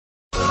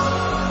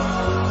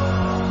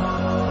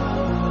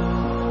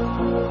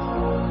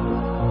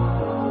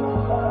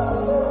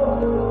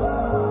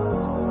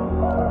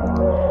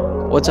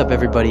What's up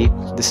everybody,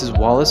 this is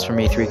Wallace from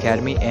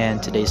A3Academy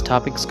and today's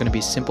topic is going to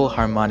be simple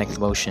harmonic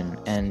motion,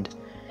 and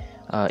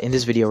in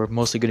this video we're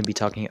mostly going to be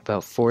talking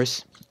about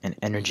force and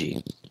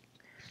energy.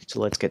 So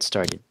let's get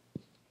started.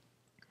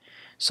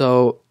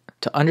 So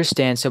to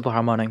understand simple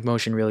harmonic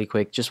motion really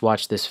quick, just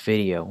watch this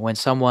video. When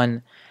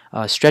someone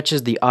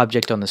stretches the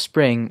object on the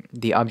spring,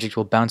 the object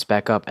will bounce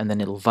back up and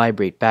then it'll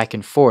vibrate back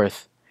and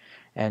forth,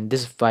 and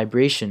this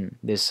vibration,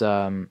 this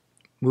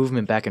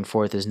movement back and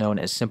forth is known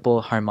as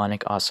simple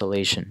harmonic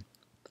oscillation.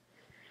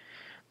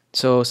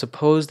 So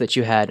suppose that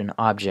you had an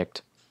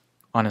object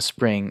on a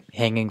spring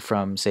hanging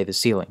from, say, the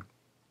ceiling.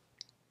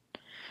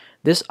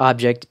 This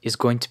object is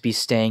going to be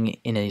staying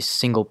in a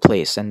single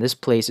place, and this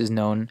place is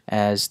known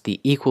as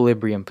the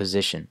equilibrium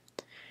position.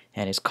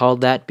 And it's called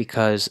that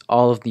because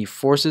all of the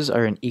forces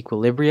are in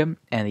equilibrium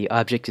and the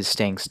object is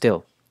staying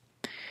still.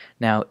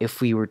 Now, if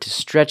we were to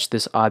stretch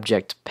this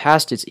object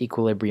past its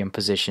equilibrium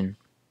position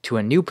to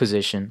a new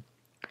position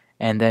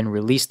and then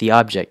release the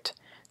object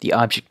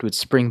would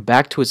spring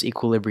back to its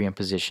equilibrium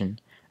position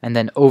and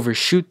then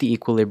overshoot the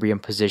equilibrium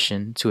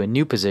position to a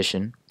new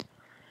position,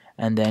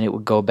 and then it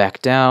would go back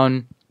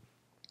down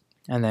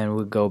and then it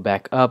would go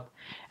back up,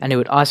 and it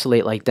would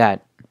oscillate like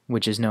that,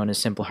 which is known as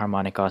simple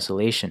harmonic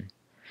oscillation.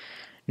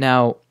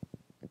 Now,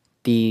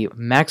 the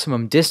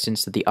maximum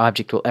distance that the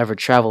object will ever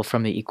travel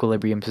from the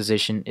equilibrium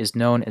position is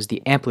known as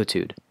the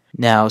amplitude.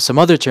 Now, some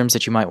other terms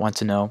that you might want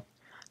to know.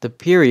 The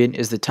period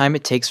is the time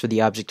it takes for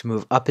the object to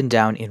move up and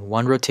down in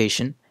one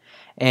rotation,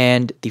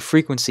 and the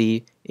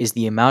frequency is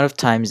the amount of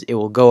times it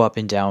will go up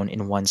and down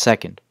in 1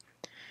 second.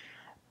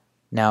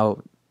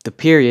 Now, the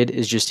period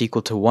is just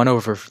equal to 1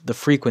 over the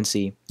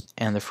frequency,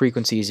 and the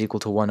frequency is equal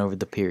to 1 over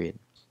the period.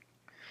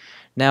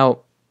 Now,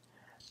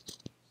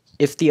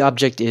 if the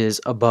object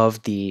is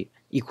above the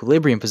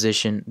equilibrium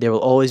position, there will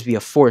always be a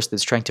force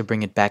that's trying to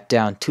bring it back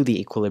down to the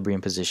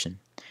equilibrium position.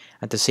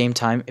 At the same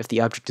time, if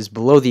the object is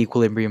below the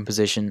equilibrium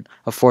position,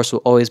 a force will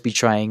always be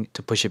trying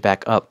to push it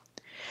back up.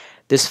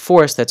 This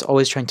force that's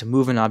always trying to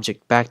move an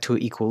object back to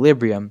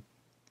equilibrium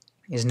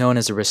is known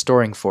as a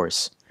restoring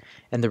force,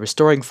 and the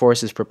restoring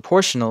force is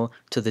proportional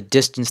to the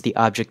distance the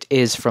object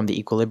is from the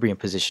equilibrium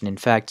position. In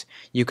fact,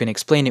 you can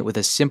explain it with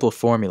a simple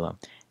formula,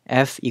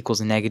 F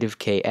equals negative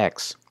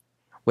kx,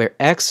 where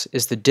x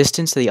is the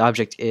distance the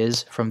object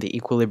is from the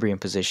equilibrium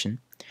position,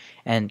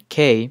 and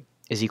k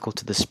is equal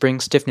to the spring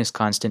stiffness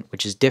constant,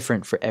 which is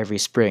different for every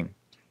spring.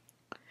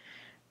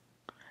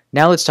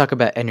 Now let's talk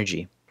about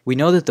energy. We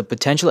know that the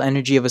potential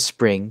energy of a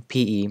spring,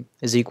 PE,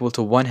 is equal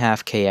to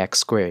 1/2 kx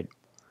squared,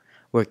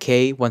 where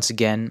k, once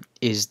again,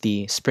 is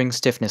the spring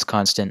stiffness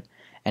constant,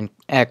 and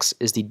x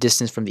is the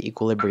distance from the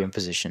equilibrium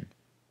position.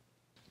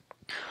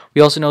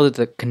 We also know that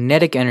the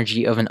kinetic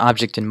energy of an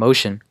object in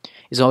motion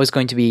is always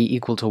going to be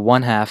equal to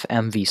 1/2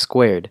 mv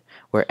squared,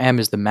 where m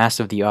is the mass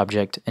of the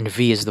object and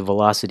v is the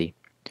velocity.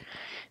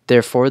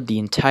 Therefore, the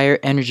entire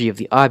energy of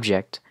the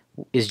object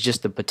is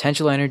just the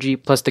potential energy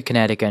plus the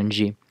kinetic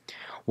energy,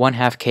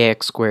 1/2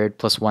 kx squared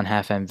plus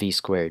 1/2 mv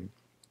squared,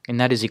 and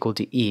that is equal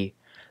to E,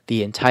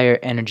 the entire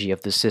energy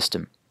of the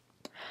system.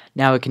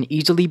 Now it can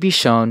easily be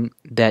shown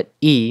that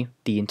E,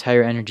 the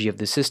entire energy of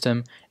the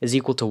system, is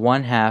equal to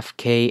 1/2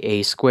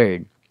 Ka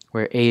squared,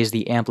 where A is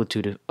the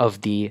amplitude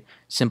of the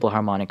simple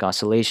harmonic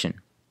oscillation.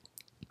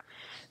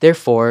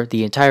 Therefore,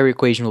 the entire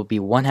equation will be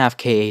 1/2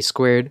 Ka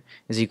squared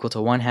is equal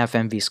to 1/2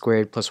 mv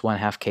squared plus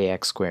 1/2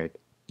 kx squared.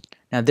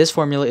 Now this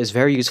formula is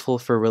very useful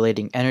for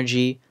relating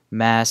energy,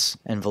 mass,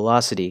 and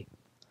velocity,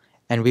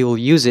 and we will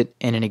use it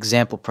in an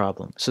example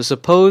problem. So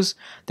suppose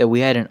that we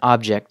had an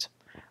object,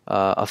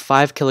 a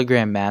 5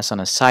 kilogram mass on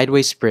a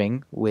sideways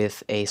spring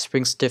with a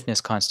spring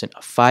stiffness constant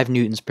of 5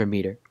 newtons per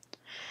meter,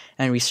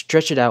 and we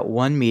stretch it out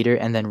 1 meter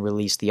and then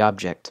release the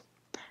object.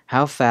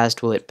 How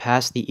fast will it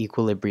pass the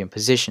equilibrium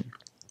position?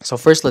 So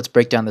first let's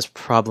break down this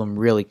problem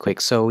really quick.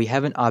 So we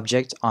have an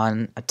object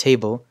on a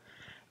table,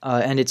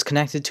 and it's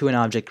connected to an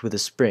object with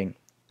a spring.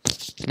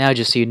 Now,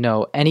 just so you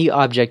know, any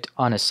object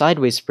on a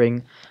sideways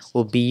spring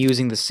will be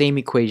using the same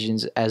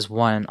equations as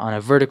one on a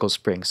vertical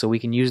spring, so we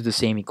can use the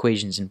same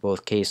equations in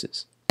both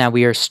cases. Now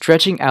we are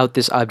stretching out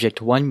this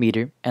object 1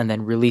 meter and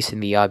then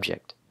releasing the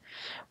object.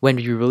 When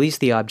we release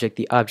the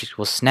object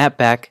will snap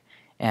back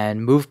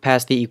and move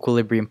past the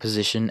equilibrium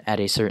position at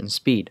a certain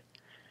speed.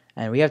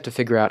 And we have to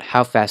figure out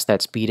how fast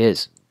that speed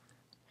is.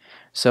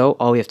 So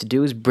all we have to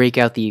do is break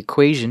out the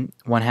equation,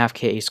 1/2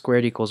 Ka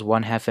squared equals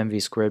 1/2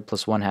 mv squared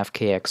plus 1/2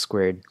 kx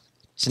squared.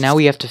 So now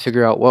we have to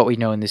figure out what we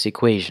know in this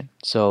equation.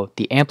 So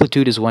the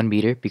amplitude is 1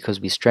 meter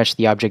because we stretched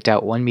the object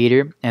out 1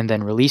 meter and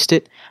then released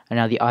it, and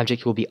now the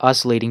object will be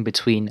oscillating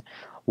between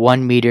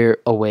 1 meter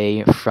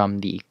away from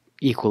the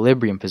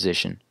equilibrium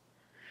position.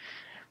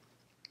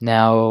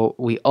 Now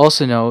we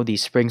also know the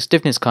spring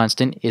stiffness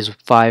constant is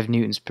 5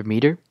 newtons per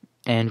meter,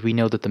 and we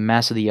know that the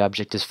mass of the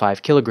object is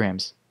 5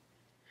 kilograms.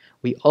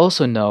 We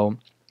also know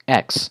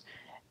x.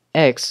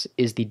 X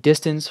is the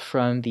distance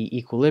from the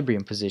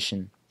equilibrium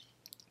position.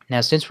 Now,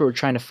 since we're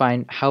trying to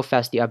find how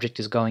fast the object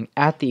is going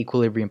at the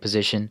equilibrium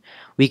position,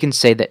 we can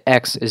say that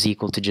x is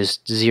equal to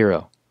just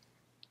 0.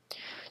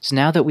 So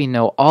now that we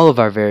know all of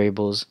our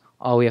variables,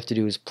 all we have to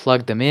do is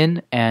plug them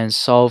in and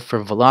solve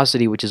for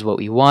velocity, which is what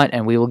we want,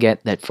 and we will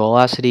get that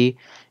velocity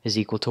is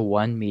equal to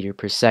 1 meter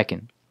per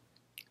second.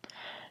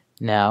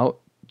 Now,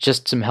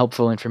 just some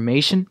helpful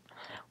information.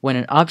 When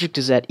an object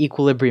is at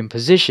equilibrium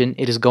position,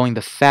 it is going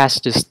the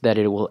fastest that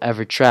it will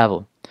ever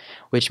travel,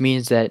 which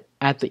means that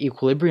at the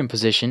equilibrium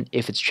position,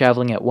 if it's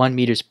traveling at 1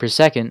 meters per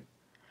second,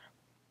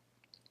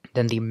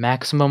 then the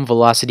maximum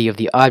velocity of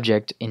the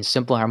object in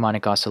simple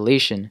harmonic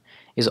oscillation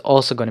is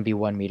also going to be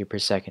 1 meter per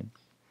second.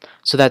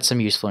 So that's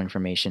some useful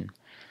information.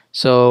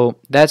 So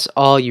that's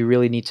all you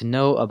really need to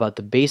know about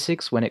the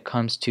basics when it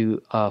comes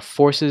to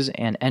forces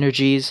and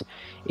energies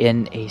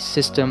in a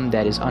system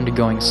that is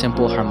undergoing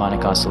simple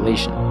harmonic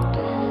oscillation.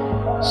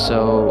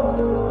 So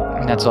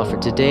that's all for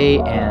today,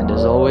 and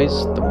as always,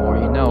 the more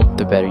you know,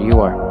 the better you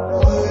are.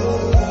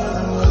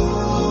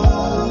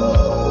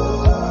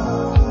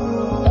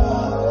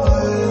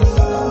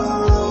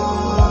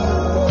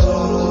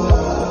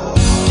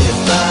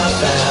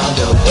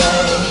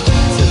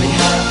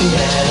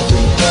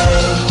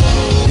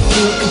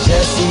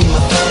 Just see my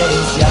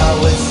face,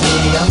 y'all would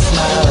see I'm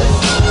smiling.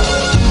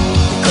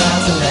 The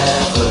clouds are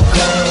never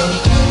gray.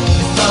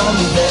 If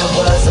only there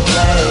was a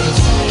place.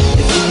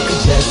 If you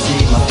could just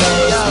see my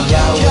face,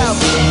 y'all would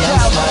see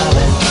I'm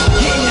smiling.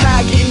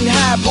 Getting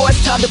high, boy,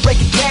 it's time to break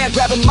it down.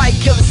 Grab a mic,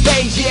 kill the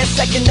stage, yeah,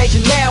 second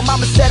nature now.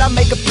 Mama said I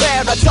make a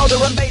prayer, I told her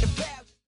I made a prayer.